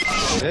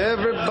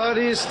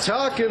Everybody's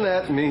talking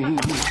at me.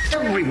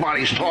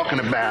 Everybody's talking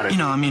about it. You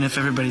know, I mean, if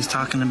everybody's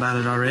talking about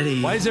it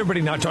already. Why is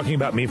everybody not talking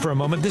about me for a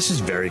moment? This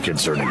is very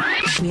concerning.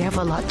 We have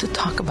a lot to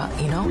talk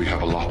about, you know? We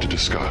have a lot to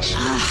discuss.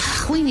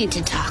 We need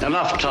to talk.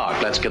 Enough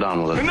talk. Let's get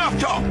on with it. Enough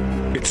talk!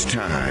 It's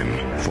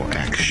time for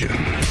action.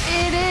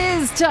 It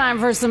is time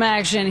for some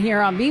action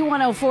here on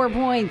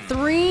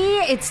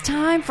B104.3. It's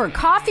time for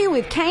Coffee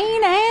with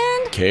Caine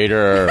and...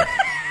 Kater.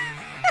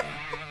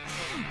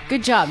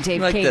 Good job,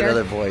 Dave Like Kater. that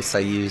other voice I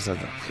use. I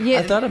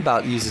thought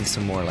about using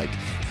some more like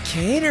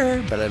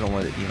Kater, but I don't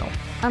want it, you know.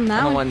 I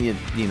don't want you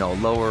know,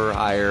 lower,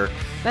 higher.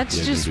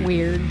 That's just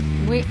weird.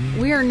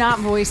 We are not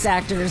voice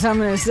actors. I'm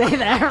going to say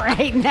that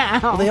right now.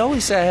 Well, they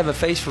always say I have a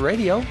face for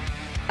radio.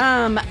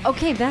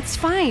 Okay, that's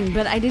fine,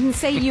 but I didn't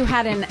say you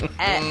had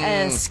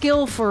a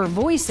skill for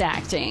voice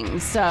acting.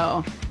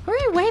 So, who are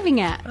you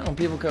waving at? Oh,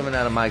 people coming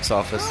out of Mike's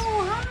office.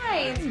 Oh, hi,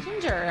 it's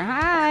Ginger.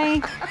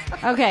 Hi.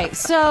 Okay,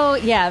 so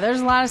yeah,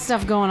 there's a lot of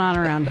stuff going on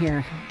around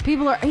here.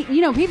 People are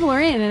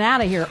in and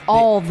out of here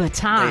all the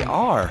time. They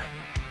are.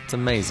 It's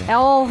amazing.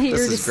 All here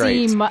to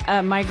great. see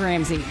Mike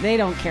Ramsey. They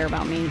don't care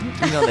about me.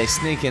 You know, they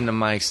sneak into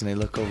Mike's and they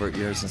look over at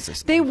yours and say,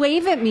 they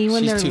wave at me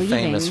when they're leaving. She's too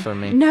famous for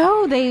me.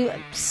 No, they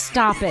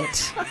stop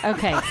it.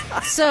 Okay,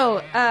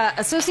 so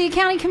Associate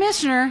County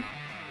Commissioner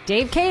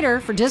Dave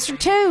Kater for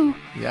District 2.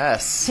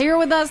 Yes. Is here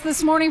with us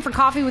this morning for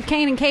Coffee with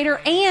Caine and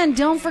Kater. And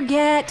don't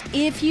forget,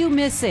 if you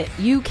miss it,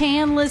 you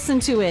can listen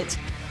to it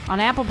on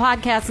Apple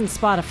Podcasts and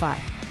Spotify.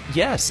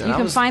 Yes. And you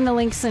can find the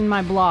links in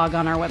my blog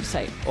on our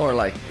website. Or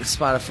like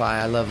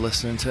Spotify. I love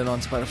listening to it on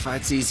Spotify.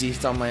 It's easy.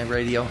 It's on my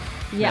radio.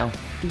 Yeah.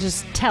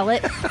 Just tell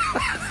it.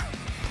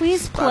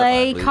 Please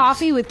play Spotify,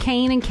 Coffee with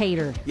Caine and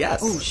Kater.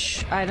 Yes. Oh,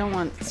 I don't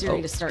want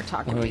Siri to start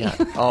talking to me.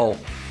 Oh.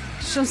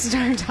 She'll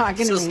start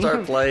talking to me. She'll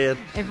start playing.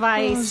 If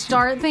I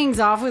start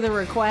things off with a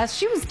request.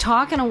 She was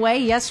talking away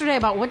yesterday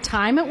about what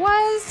time it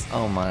was.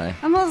 Oh, my.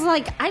 I was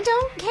like, I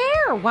don't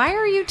care. Why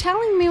are you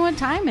telling me what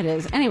time it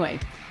is? Anyway,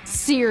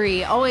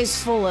 Siri, always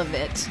full of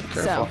it.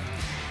 Careful. So,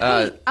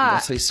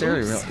 let's say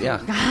Siri. Yeah.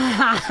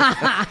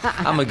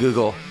 I'm a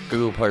Google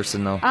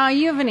person, though.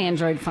 You have an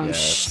Android phone. Yes.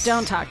 Shh,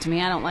 don't talk to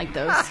me. I don't like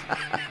those.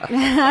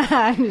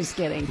 I'm just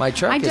kidding. My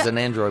truck is an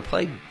Android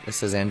Play. It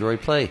says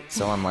Android Play.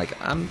 So I'm like,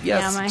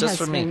 just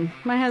for me.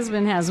 My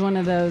husband has one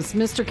of those.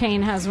 Mr.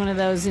 Caine has one of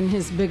those in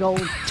his big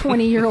old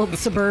 20-year-old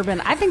Suburban.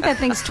 I think that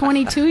thing's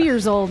 22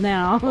 years old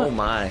now. Oh,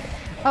 my.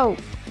 Oh,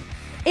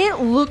 it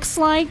looks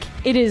like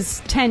it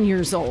is 10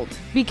 years old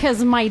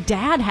because my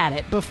dad had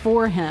it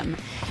before him.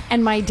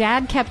 And my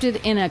dad kept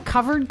it in a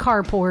covered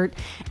carport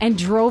and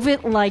drove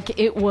it like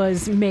it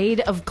was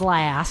made of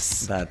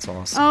glass. That's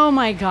awesome. Oh,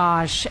 my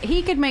gosh.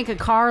 He could make a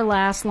car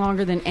last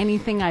longer than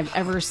anything I've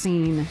ever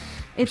seen.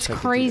 It's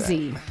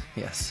crazy.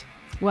 Yes.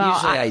 Well,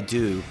 usually I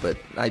do, but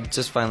I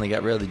just finally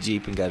got rid of the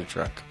Jeep and got a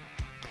truck.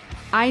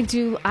 I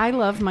do. I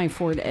love my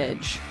Ford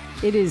Edge.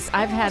 It is.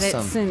 I've had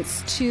it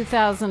since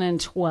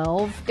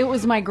 2012. It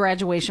was my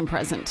graduation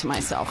present to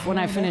myself when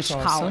I finished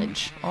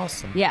college.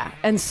 Awesome. Yeah.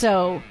 And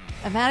so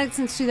I've had it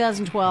since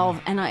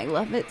 2012, and I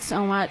love it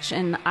so much.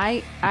 And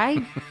I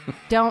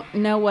don't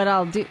know what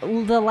I'll do.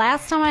 The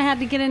last time I had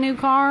to get a new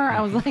car, I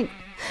was like,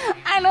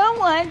 I don't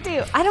want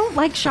to. I don't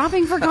like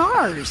shopping for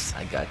cars.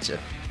 I gotcha.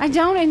 I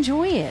don't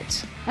enjoy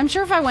it. I'm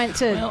sure if I went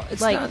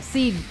to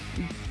see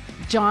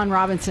John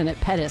Robinson at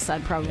Pettis,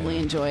 I'd probably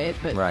enjoy it.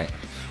 But right.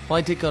 Well,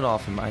 I did go to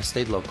Offenburg. I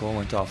stayed local.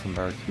 Went to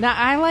Offenburg. Now,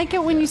 I like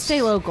it when you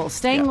stay local.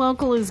 Staying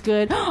local is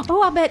good.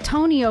 Oh, I bet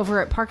Tony over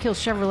at Park Hill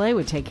Chevrolet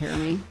would take care of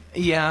me.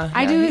 Yeah,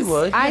 I do. He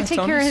would. I take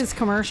care of his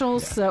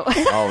commercials. So.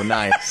 Oh,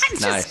 nice. I'm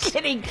just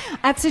kidding.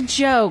 That's a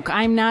joke.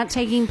 I'm not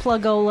taking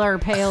Plugola or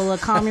Payola.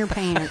 Calm your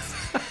pants.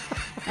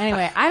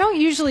 Anyway, I don't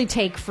usually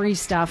take free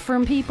stuff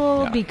from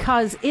people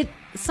because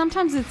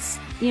sometimes it's,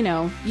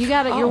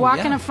 you're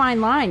walking a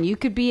fine line. You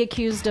could be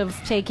accused of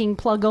taking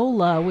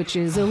Plugola, which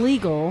is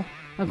illegal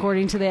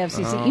according to the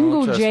FCC. You can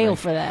go to jail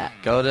for that.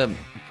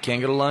 Can't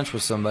go to lunch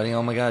with somebody.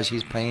 Oh my gosh,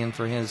 he's paying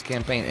for his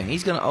campaign, and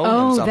he's going to owe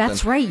him something. Oh,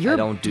 that's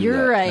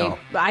right.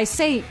 I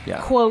say,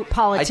 quote,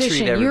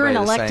 politician. You're an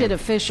elected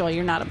official.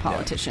 You're not a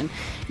politician. Yeah.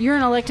 You're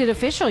an elected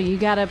official. You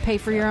got to pay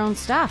for your own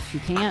stuff. You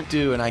can't. I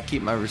do, and I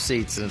keep my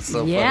receipts, and it's so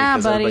funny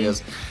because everybody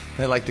goes,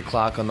 they like the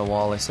clock on the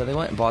wall. So they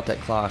went and bought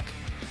that clock,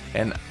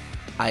 and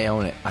I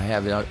own it. I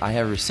have it. I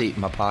have a receipt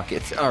in my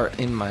pocket or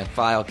in my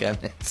file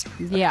cabinets.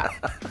 Yeah.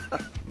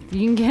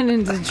 You can get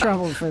into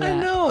trouble for that. I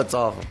know, it's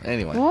awful.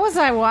 Anyway. What was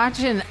I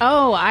watching?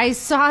 Oh, I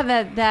saw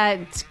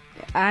that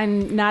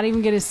I'm not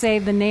even going to say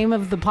the name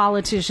of the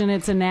politician.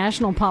 It's a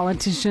national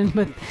politician,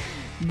 but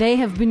they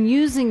have been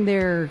using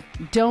their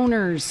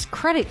donors'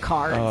 credit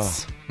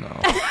cards. Oh, no.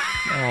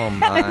 Oh,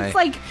 my. It's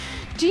like,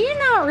 do you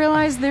not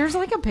realize there's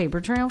like a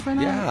paper trail for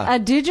that? Yeah. A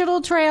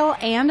digital trail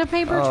and a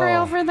paper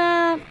trail for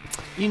that?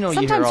 You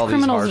sometimes hear all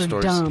these horror criminals are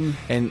stories, dumb.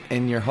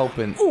 and you're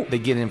hoping they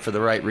get in for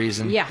the right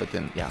reason. Yeah. But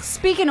then,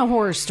 Speaking of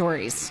horror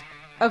stories,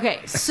 okay,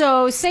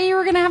 so say you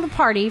were going to have a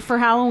party for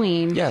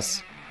Halloween.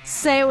 Yes.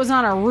 Say it was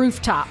on a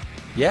rooftop.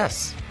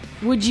 Yes.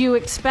 Would you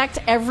expect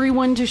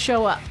everyone to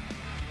show up?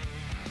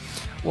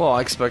 Well,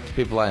 I expect the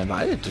people I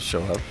invited to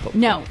show up.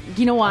 No.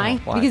 You know why?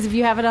 Why? Because if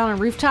you have it on a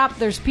rooftop,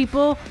 there's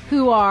people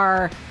who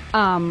are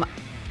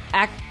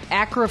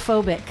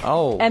acrophobic.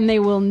 Oh. And they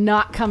will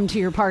not come to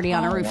your party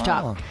on a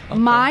rooftop. Wow. Okay.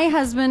 My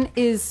husband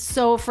is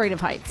so afraid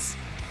of heights.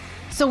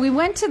 So we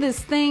went to this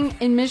thing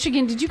in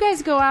Michigan. Did you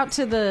guys go out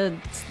to the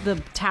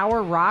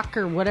Tower Rock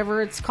or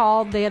whatever it's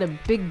called? They had a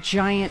big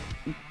giant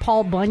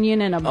Paul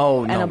Bunyan and a Oh,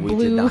 and no, a we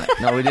blue did not.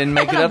 No, we didn't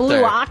make it and a up blue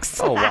there. ox.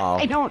 Oh, wow.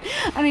 I don't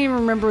even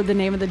remember the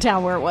name of the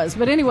town where it was.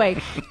 But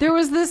anyway, there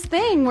was this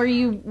thing where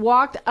you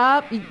walked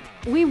up.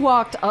 We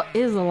walked up.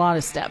 It is a lot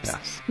of steps.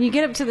 Yes. You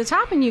get up to the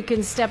top and you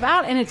can step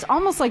out, and it's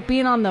almost like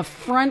being on the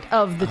front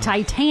of the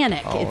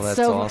Titanic. Oh, it's that's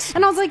so awesome.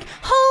 And I was like,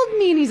 hold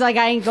me. And he's like,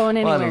 I ain't going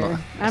Well, anywhere. I don't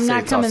know. I'm Say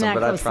not it's coming awesome, that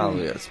but close. I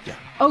probably is. Yeah.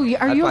 Oh,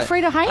 are you I'd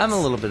afraid of heights? I'm a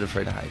little bit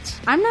afraid of heights.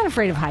 I'm not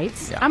afraid of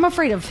heights. Yeah. I'm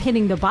afraid of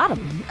hitting the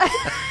bottom.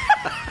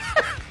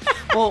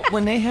 Well,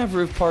 when they have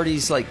roof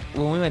parties, like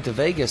when we went to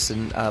Vegas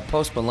and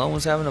Post Malone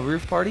was having a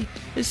roof party,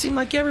 it seemed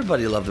like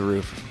everybody loved the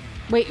roof.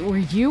 Wait, were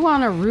you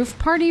on a roof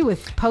party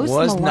with Post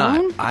Was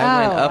Malone? not.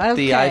 I went up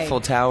the okay. Eiffel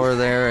Tower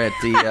there at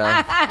the thing.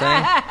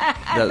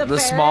 The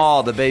Paris-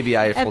 small, the baby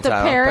Eiffel at the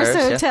Tower. Paris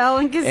yeah. Hotel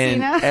and Casino.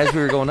 And as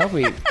we were going up,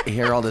 we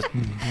hear all this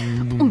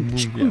boom.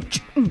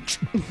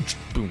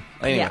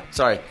 Anyway, Yeah.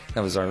 sorry.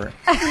 That was our...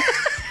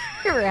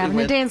 We were having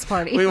a dance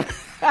party. We went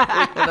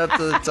up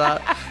to the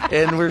top,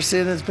 and we're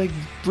seeing this big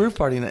roof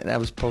party, and that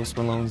was Post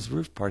Malone's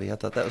roof party. I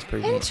thought that was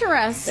pretty neat.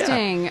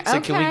 Interesting. Yeah. So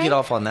okay. can we get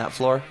off on that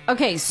floor?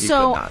 Okay, You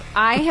so could not.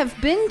 I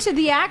have been to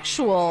the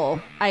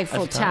actual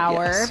Eiffel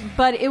Tower, yes.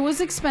 but it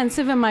was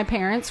expensive and my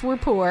parents were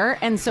poor,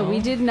 and so we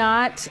did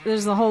not.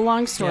 There's a whole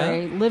long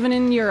story. Yeah. Living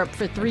in Europe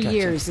for 3 Gotcha.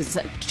 years is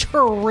a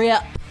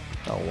trip.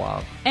 Oh,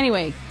 wow.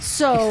 Anyway,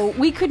 so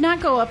we could not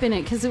go up in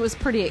it because it was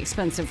pretty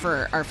expensive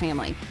for our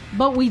family.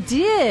 But we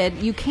did.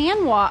 You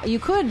can walk. You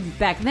could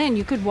back then.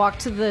 You could walk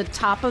to the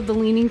top of the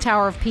Leaning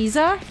Tower of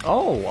Pisa.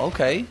 Oh,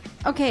 okay.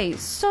 Okay,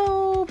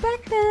 so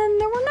back then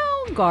there were no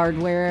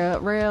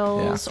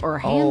rails Yeah. or Oh,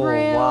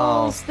 handrails.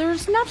 wow.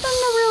 There's nothing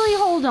to really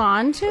hold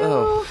on to.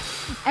 Ugh.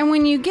 And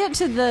when you get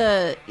to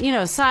the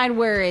side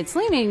where it's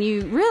leaning,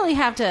 you really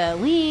have to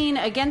lean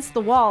against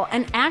the wall.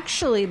 And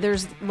actually,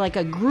 there's like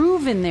a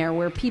groove in there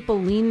where people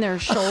lean their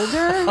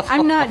shoulder.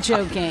 I'm not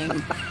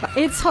joking.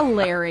 It's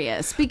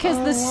hilarious because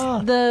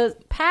the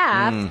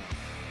path.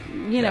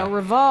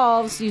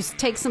 Revolves. You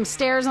take some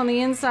stairs on the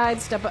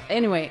inside, step up.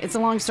 Anyway, it's a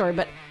long story,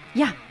 but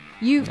yeah,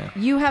 you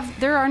have.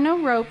 There are no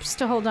ropes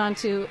to hold on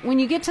to. When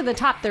you get to the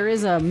top, there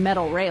is a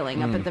metal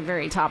railing up at the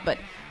very top,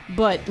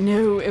 but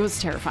no, it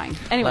was terrifying.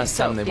 Anyway, Last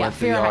time they went to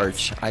fear the of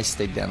arch, heights. I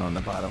stayed down on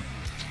the bottom.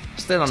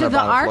 Stayed on To the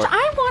bottom arch. floor.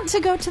 I want to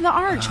go to the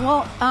arch.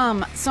 Well,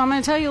 so I'm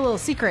going to tell you a little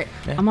secret.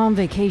 Yeah. I'm on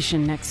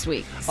vacation next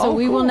week, so Oh,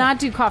 we will cool. not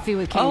do coffee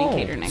with Caine and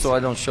Cater next so week. I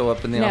don't show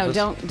up in the No,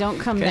 office? don't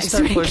come Can I next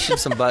start week. pushing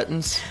some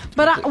buttons?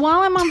 But while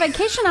I'm on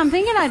vacation, I'm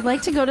thinking I'd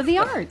like to go to the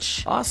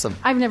arch. Awesome.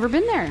 I've never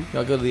been there.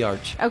 I'll go to the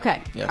arch.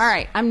 Okay. Yes. All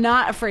right. I'm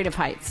not afraid of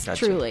heights.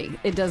 Gotcha. Truly.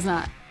 It does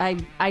not.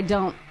 I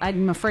don't.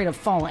 I'm afraid of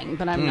falling,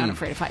 but I'm not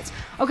afraid of heights.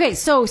 Okay.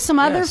 So some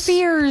other Yes.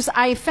 fears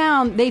I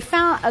found. They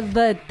found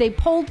they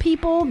polled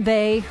people.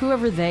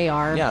 Whoever they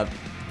are. Yeah,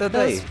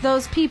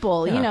 Those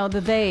people. Yeah. You know, the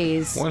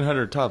theys.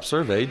 100 top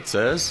surveyed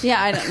says. Yeah,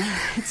 I don't.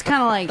 It's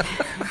kind of like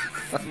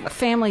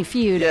Family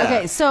Feud. Yeah.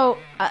 Okay, so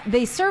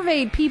they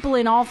surveyed people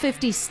in all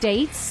 50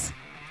 states,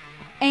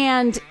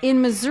 and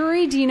in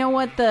Missouri, do you know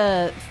what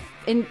the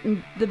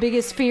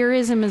biggest fear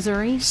is in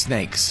Missouri?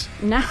 Snakes.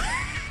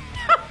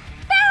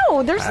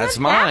 No, there's That's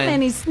not that mine.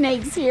 many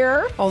snakes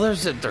here. Oh,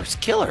 there's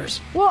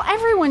killers. Well,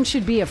 everyone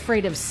should be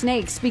afraid of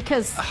snakes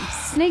because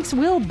snakes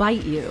will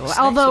bite you. Snakes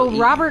Although will eat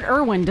Robert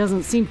Irwin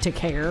doesn't seem to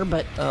care,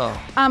 but Oh.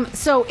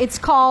 so it's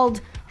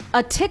called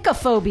a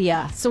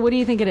tickophobia. So what do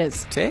you think it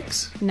is?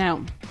 Ticks?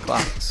 No.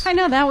 Clocks. I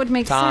know that would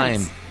make Time.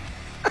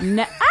 sense.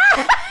 No,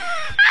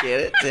 Get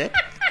it? Tick?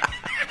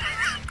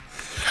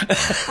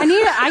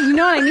 you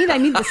know what I need? I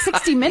need the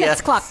 60 minutes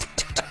Yes. clock.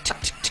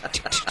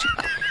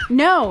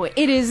 No,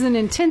 it is an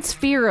intense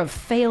fear of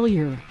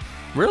failure.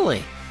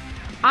 Really?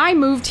 I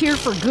moved here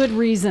for good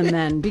reason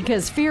then,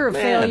 because fear of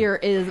failure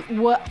is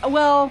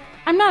well,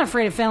 I'm not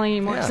afraid of failing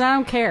anymore because I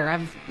don't care.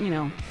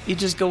 You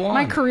just go on.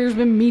 My career's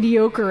been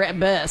mediocre at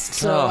best,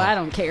 so Oh. I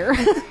don't care.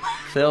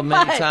 Failed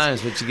many But-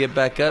 times, but you get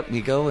back up and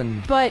you go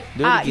and But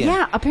do it again.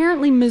 yeah,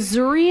 apparently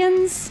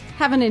Missourians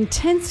have an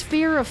intense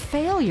fear of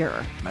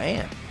failure.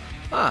 Man.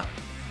 Huh.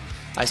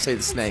 I say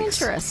the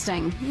snakes.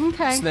 Interesting.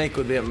 Okay. Snake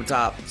would be at the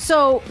top.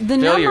 So the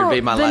Failure would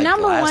be my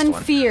number last one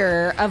one.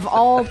 fear of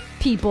all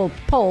people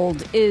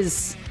polled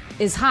is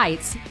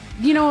heights.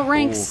 You know what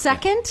ranks Ooh.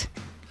 second?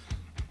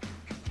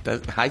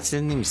 Heights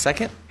isn't even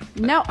second?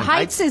 No,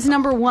 heights is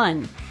number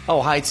one.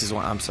 Oh, heights is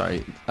one. I'm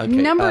sorry. Okay.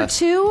 Number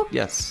two?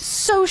 Yes.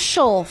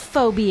 Social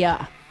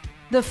phobia.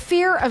 The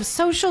fear of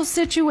social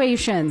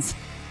situations.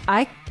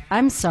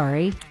 I'm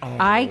sorry.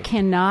 I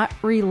cannot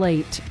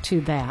relate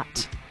to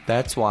that.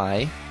 That's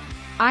why.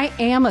 I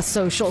am a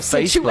social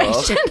Facebook.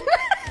 situation.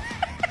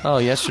 Oh,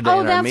 yesterday.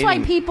 Oh, in our that's why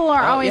meeting- people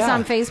are Oh, always yeah.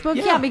 on Facebook?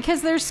 Yeah,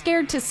 because they're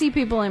scared to see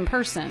people in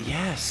person.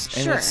 Yes,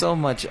 and Sure. it's so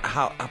much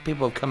how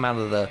people have come out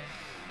of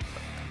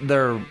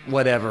their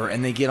whatever,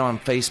 and they get on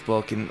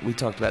Facebook, and we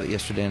talked about it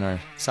yesterday in our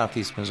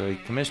Southeast Missouri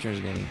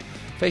Commissioners meeting.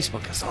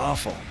 Facebook is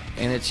awful,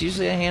 and it's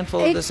usually a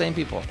handful of the same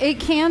people. It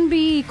can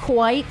be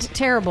quite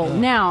terrible.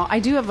 Now, I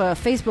do have a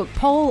Facebook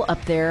poll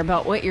up there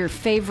about what your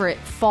favorite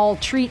fall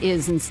treat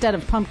is instead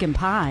of pumpkin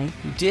pie.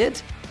 You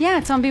did? Yeah,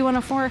 it's on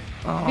B104.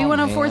 Oh,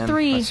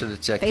 B1043. man. I should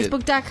have checked it.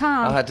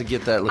 Facebook.com. I'll have to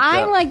get that looked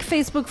I up. like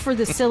Facebook for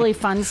the silly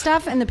fun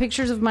stuff and the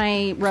pictures of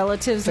my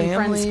relatives and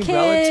Family, friends' kids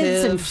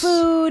and relatives.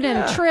 food and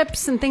Yeah.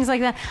 trips and things like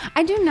that.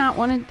 I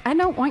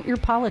don't want your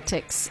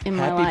politics in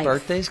my life. Happy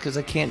birthdays, because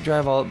I can't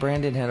drive all.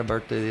 Brandon had a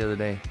birthday the other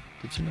day.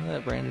 Did you know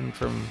that, Brandon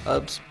from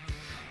Hubs?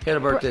 He had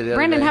a birthday the other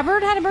Brandon day.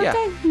 Hubbard had a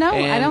birthday? Yeah. No, I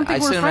And don't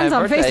think we're sent him friends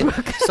on happy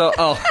birthday.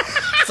 Facebook.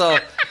 So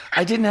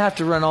I didn't have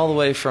to run all the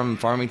way from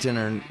Farmington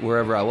or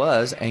wherever I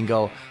was and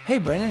go, "Hey,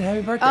 Brandon,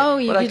 happy birthday!" Oh,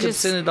 you but I could could just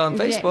send it on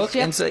Facebook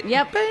and say,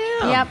 "Yep,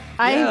 bam, yep."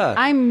 Yeah.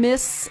 I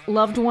miss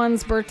loved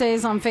ones'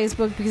 birthdays on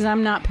Facebook because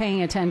I'm not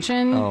paying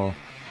attention. Oh,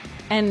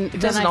 and it then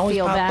doesn't I always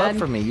feel pop bad up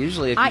for me.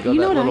 Usually, if you I, go you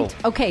know that what little,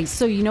 okay,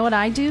 so you know what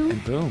I do?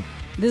 and boom.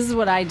 This is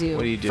what I do.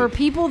 What do you do? For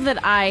people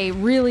that I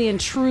really and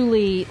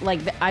truly like?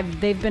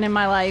 They've been in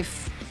my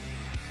life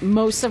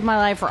most of my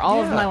life or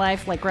all of Yeah. my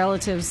life, like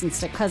relatives and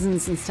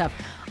cousins and stuff.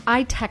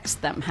 I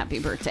text them happy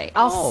birthday.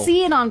 I'll Oh.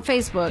 see it on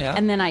Facebook Yeah.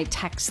 and then I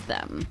text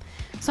them.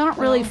 So I don't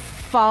really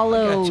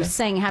follow gotcha.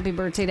 saying happy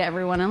birthday to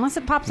everyone unless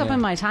it pops up Yeah.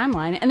 in my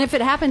timeline. And if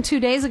it happened 2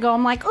 days ago,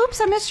 I'm like,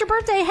 oops, I missed your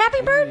birthday.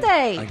 Happy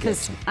birthday. I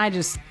Because getcha. I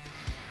just...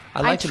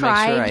 I like to make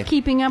tried sure I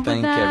keeping up with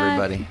thank that.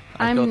 everybody.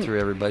 I go through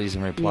everybody's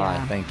and reply.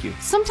 Yeah. Thank you.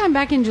 Sometime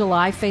back in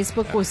July,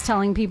 Facebook was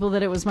telling people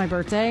that it was my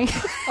birthday.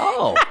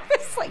 Oh,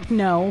 It's like,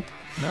 no.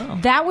 No.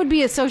 That would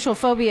be a social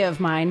phobia of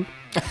mine.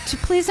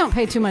 Please don't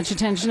pay too much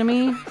attention to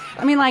me.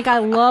 I mean, like, I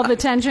love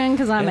attention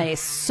because I'm a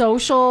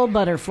social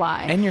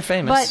butterfly. And you're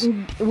famous.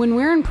 But when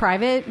we're in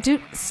private,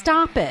 dude,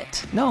 stop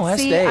it. No,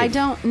 that's See, Dave. I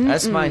don't.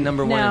 That's my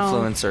number one no.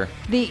 influencer.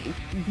 The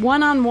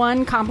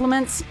one-on-one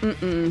compliments,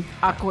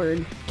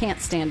 awkward.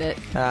 Can't stand it.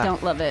 Ah.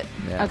 Don't love it.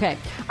 Yeah. Okay.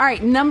 All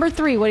right, number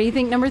 3. What do you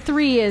think number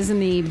 3 is in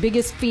the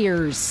biggest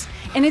fears?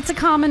 And it's a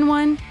common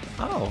one.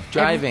 Oh,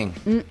 driving.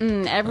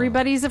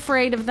 Everybody's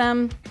afraid of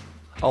them.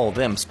 Oh,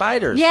 them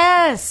spiders.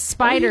 Yes,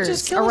 spiders.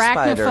 just kill a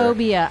spider.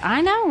 Arachnophobia.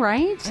 I know,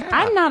 right? Yeah.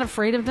 I'm not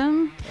afraid of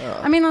them.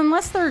 I mean,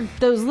 unless they're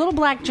those little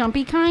black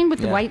jumpy kind with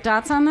the Yeah. white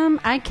dots on them,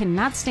 I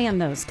cannot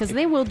stand those because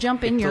they will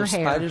jump in If your those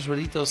hair. spiders would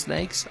eat those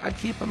snakes, I'd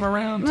keep them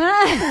around.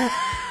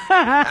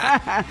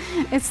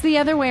 It's the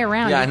other way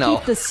around. Yeah, you I know.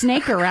 keep the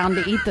snake around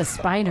to eat the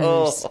spiders.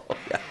 Oh,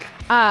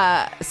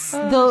 yeah.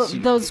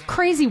 Those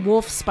crazy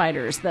wolf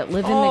spiders that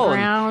live in the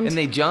ground. and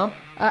they jump.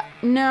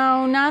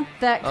 No, not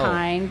that Oh.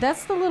 kind.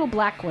 That's the little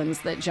black ones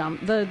that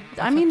jump. The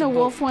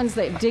wolf ones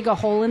that dig a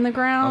hole in the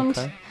ground.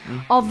 Okay.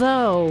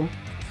 Although,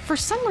 for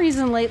some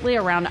reason lately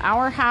around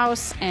our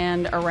house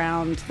and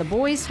around the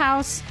boys'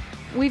 house,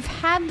 we've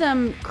had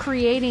them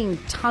creating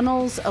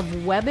tunnels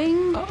of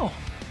webbing. Oh,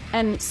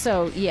 And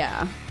so,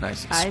 yeah.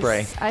 nice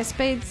spray. I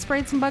sprayed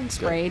some bug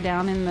spray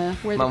down in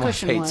where My the wife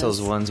cushion hates was.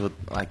 those ones with,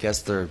 I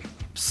guess they're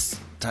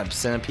type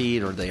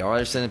centipede, or they are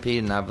a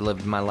centipede, and I've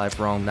lived my life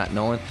wrong not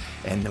knowing.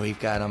 And we've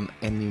got them,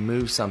 and you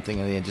move something,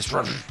 and they just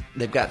run.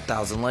 They've got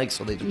 1,000 legs,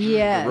 so they just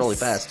Yes. go really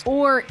fast.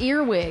 Or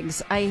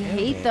earwigs. I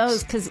hate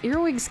those because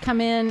earwigs come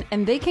in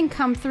and they can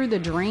come through the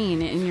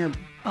drain in your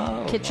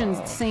kitchen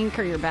sink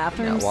or your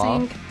bathroom Yeah, wall.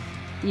 sink.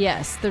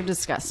 Yes, they're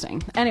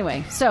disgusting.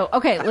 Anyway, so,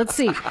 okay, let's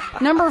see.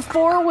 Number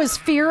 4 was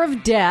fear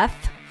of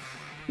death.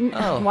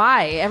 Oh.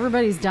 Why?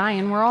 Everybody's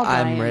dying. We're all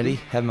dying. I'm ready.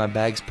 Have my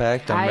bags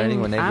packed. I'm ready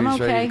when I'm everybody's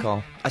ready okay. to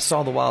call. I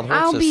saw the wild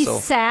horses. I'll be so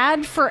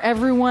sad for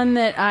everyone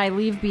that I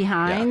leave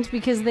behind Yeah.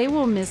 because they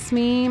will miss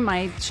me.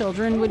 My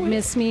children would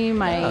miss me.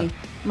 Yeah.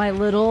 My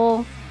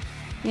little,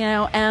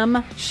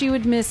 Em, she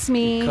would miss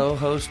me.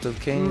 co-host of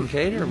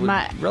CAINE-AND-KATER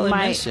would really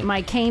miss you.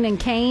 My Kane and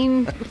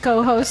Kane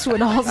co-host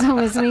would also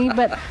miss me,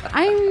 but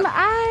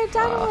I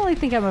don't really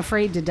think I'm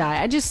afraid to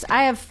die.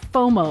 I have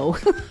FOMO,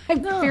 I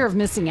have fear of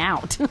missing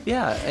out.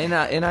 Yeah,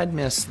 and I'd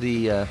miss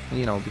the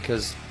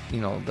because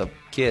the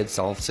kids,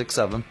 all 6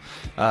 of them,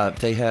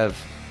 they have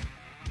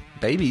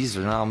babies,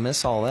 and I'll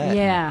miss all that.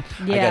 Yeah,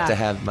 And I yeah. got to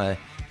have my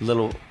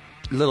little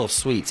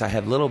sweets. I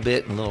have little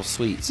bit and little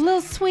sweets.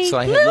 Little sweet, So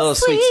I had little little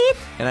sweets, sweet.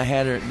 and I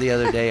had her the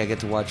other day. I get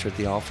to watch her at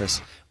the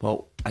office.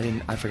 Well,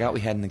 I forgot we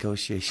had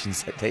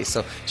negotiations that day,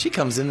 so she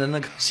comes into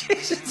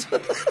negotiations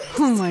with us.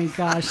 Oh my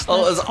gosh! Oh,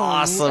 it was that's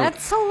awesome.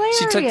 That's hilarious.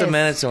 She took the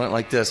minutes and went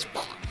like this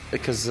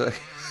because.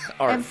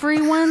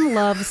 Everyone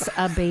loves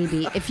a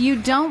baby. If you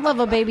don't love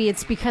a baby,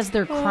 it's because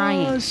they're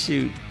crying. Oh,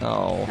 shoot.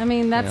 Oh. I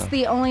mean, that's yeah.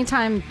 the only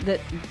time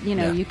that,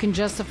 Yeah. you can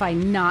justify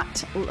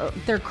not...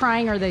 They're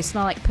crying or they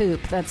smell like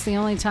poop. That's the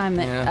only time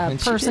that Yeah, a and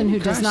she person didn't who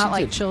does cry. not She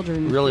like did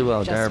children... really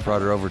well. justify. Dara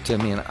brought her over to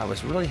me, and I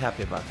was really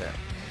happy about that.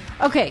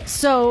 Okay,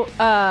 so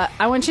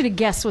I want you to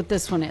guess what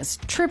this one is.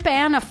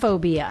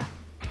 Trypanophobia.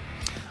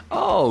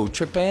 Oh,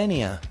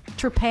 trypania.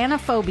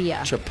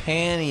 Trypanophobia.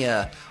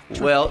 Trypania.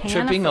 Well,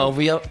 tripping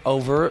Trypanophobia.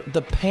 over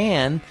the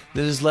pan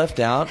that is left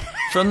out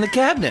from the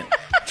cabinet.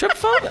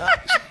 Trypophobia.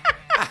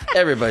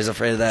 Everybody's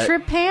afraid of that.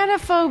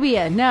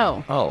 Trypanophobia.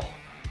 No. Oh.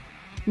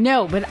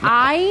 No, but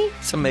I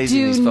It's amazing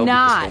do these phobias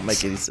not. don't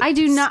make any sense. I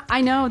do not.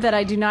 I know that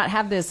I do not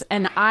have this,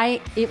 and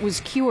it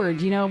was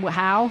cured. You know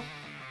how?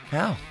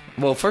 How?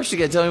 Well, first you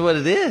got to tell me what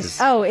it is.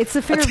 Oh, it's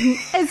a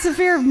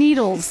fear of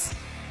needles.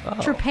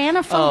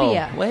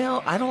 Trypanophobia. Oh,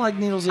 well, I don't like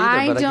needles either,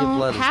 I but I give don't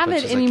blood have as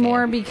much it as I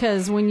anymore can.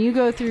 because when you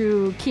go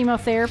through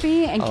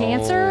chemotherapy and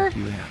cancer,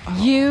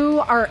 you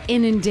you are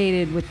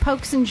inundated with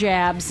pokes and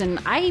jabs. And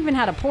I even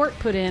had a port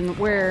put in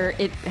where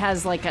it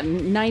has like a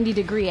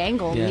 90-degree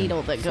angle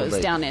needle that goes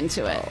down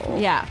into it. Oh.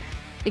 Yeah.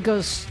 It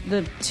goes,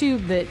 the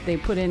tube that they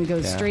put in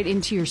goes straight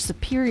into your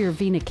superior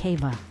vena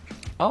cava.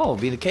 Oh,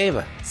 vena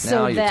cava.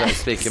 So Now you're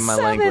speaking my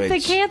so language. that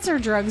the cancer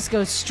drugs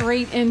go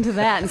straight into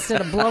that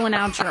instead of blowing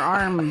out your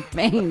arm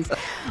veins.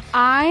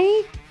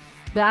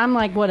 I'm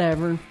like,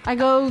 whatever. I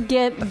go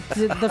get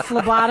the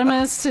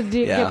phlebotomist to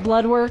get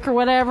blood work or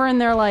whatever, and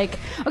they're like,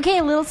 okay,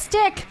 a little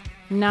stick.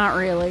 Not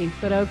really,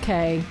 but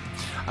okay.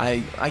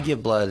 I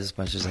give blood as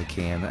much as I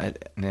can,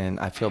 and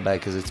I feel bad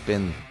because it's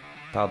been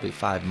probably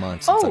 5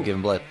 months since I've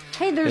given blood.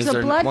 Hey, there's Is a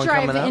there blood one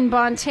drive coming up? in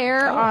Bonne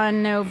Terre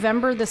on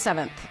November the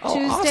 7th. Oh,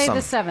 Tuesday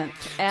awesome. the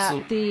 7th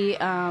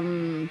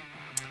at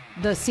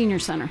the senior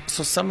center.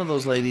 So some of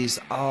those ladies,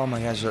 oh my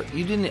gosh,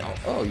 you didn't.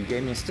 Oh, you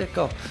gave me a stick.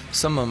 Oh,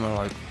 some of them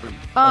are like,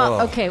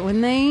 Okay,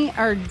 when they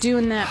are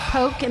doing that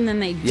poke and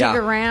then they dig yeah.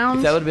 around.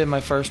 If that would have been my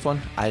first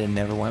one, I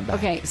never went back.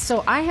 Okay,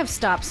 so I have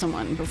stopped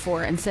someone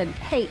before and said,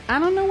 hey, I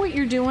don't know what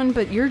you're doing,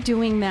 but you're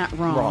doing that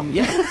wrong. Wrong.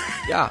 Yeah.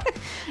 Yeah.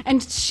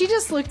 And she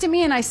just looked at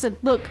me and I said,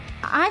 look,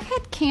 I've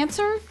had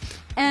cancer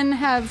and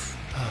have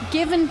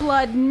given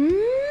blood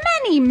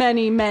many,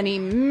 many, many,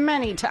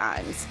 many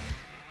times.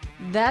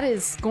 That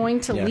is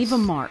going to leave a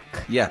mark.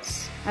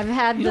 Yes. I've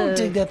had You don't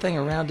dig that thing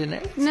around in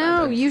there.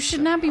 No, you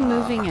should not be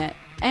moving it.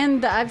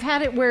 And I've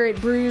had it where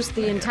it bruised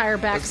the entire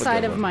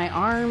backside of my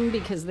arm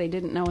because they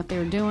didn't know what they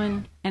were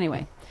doing.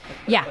 Anyway,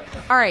 yeah.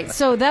 All right,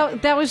 so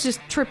that was just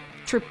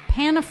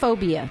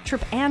trypanophobia.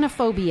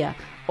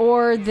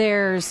 Or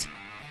there's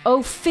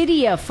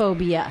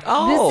ophidiophobia.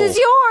 Oh. This is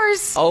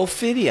yours.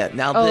 Ophidia.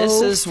 Now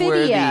this is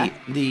where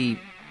Ophidia.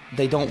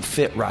 they don't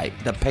fit right,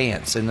 the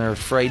pants, and they're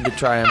afraid to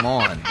try them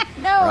on.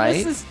 No,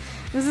 right? this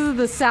is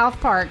the South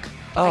Park.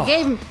 Oh. I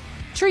gave him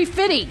Tree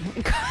Fitty.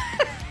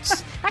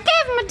 I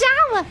gave him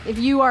 $1. If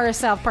you are a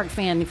South Park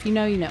fan, if you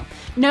know, you know.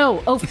 No,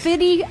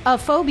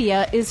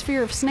 ophidiophobia is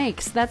fear of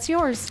snakes. That's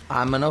yours.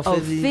 I'm an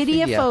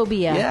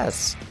Ophidiophobia.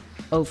 Yes.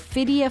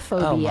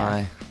 Ophidiophobia. Oh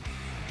my.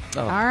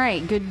 Oh. All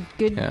right,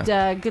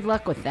 good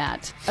luck with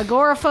that.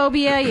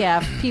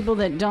 Agoraphobia, people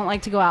that don't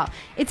like to go out.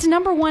 It's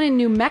 #1 in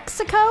New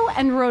Mexico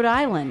and Rhode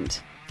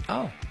Island.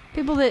 Oh.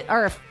 People that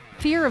are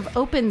fear of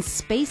open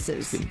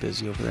spaces. Getting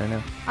busy over there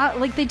now.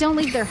 Like they don't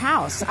leave their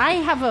house. I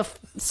have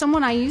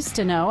someone I used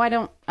to know. I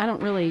don't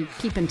really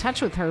keep in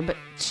touch with her, but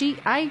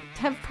I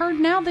have heard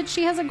now that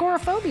she has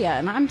agoraphobia,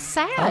 and I'm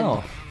sad.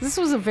 Oh. This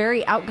was a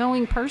very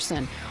outgoing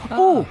person.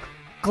 Oh,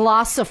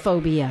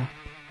 glossophobia.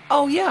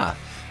 Oh yeah,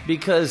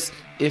 because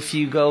if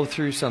you go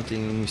through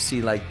something and you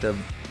see like the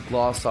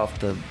gloss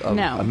off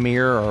a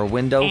mirror or a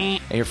window, and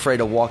you're afraid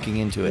of walking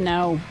into it.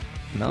 No.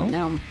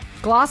 No.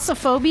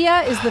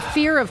 Glossophobia is the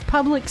fear of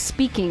public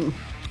speaking.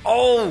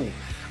 Oh,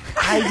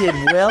 I did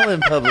well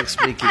in public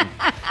speaking.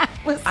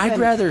 Listen, I'd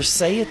rather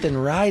say it than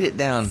write it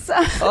down.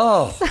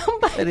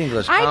 That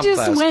English I comp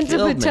just class went to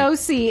killed me.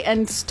 Potosi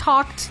and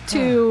talked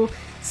to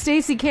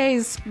Stacey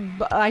K's.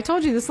 I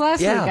told you this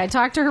last week. I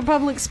talked to her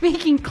public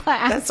speaking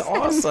class. That's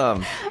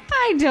awesome.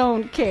 I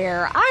don't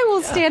care. I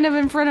will stand up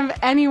in front of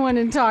anyone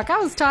and talk. I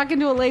was talking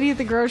to a lady at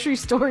the grocery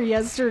store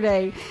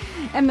yesterday,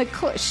 and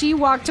she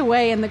walked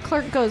away, and the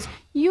clerk goes,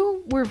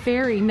 "You were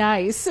very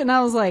nice," and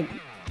I was like,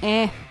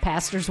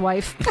 pastor's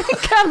wife.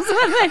 Comes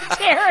with the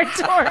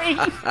territory.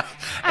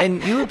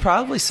 And you would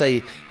probably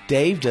say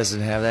Dave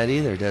doesn't have that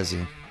either, does he?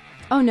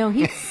 Oh no,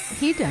 he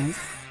does.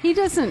 He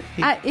doesn't.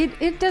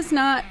 It does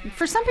not.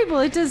 For some people,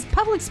 it does.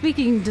 Public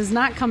speaking does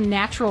not come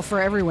natural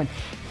for everyone.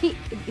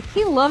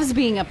 He loves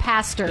being a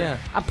pastor. Yeah.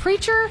 A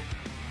preacher.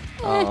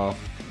 Oh,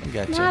 I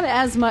gotcha. Not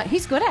as much.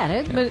 He's good at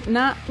it, but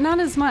not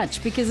as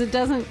much because it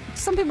doesn't.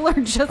 Some people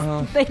are just.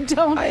 They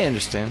don't. I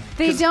understand.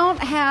 They don't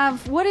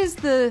have. What is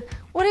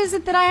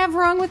it that I have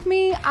wrong with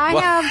me?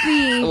 Have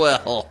the.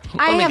 Well,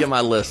 let me get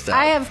my list out.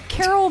 I have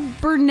Carol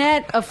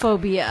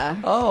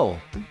Burnett-ophobia.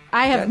 Oh.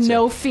 I have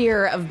no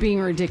fear of being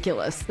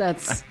ridiculous.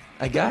 That's.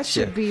 I got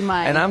you. Should be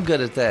my. And I'm good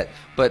at that,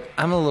 but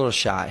I'm a little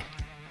shy.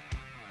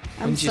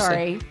 I'm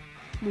sorry.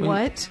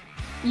 What?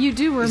 You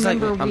do It's like,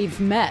 remember we've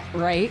met,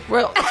 right?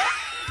 Well,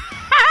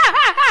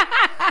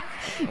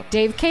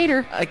 Dave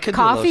Cater. I could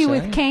be a Coffee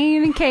little shy. with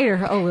Cain and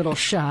Cater. A little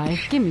shy.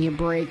 Give me a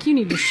break. You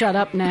need to shut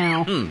up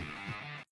now.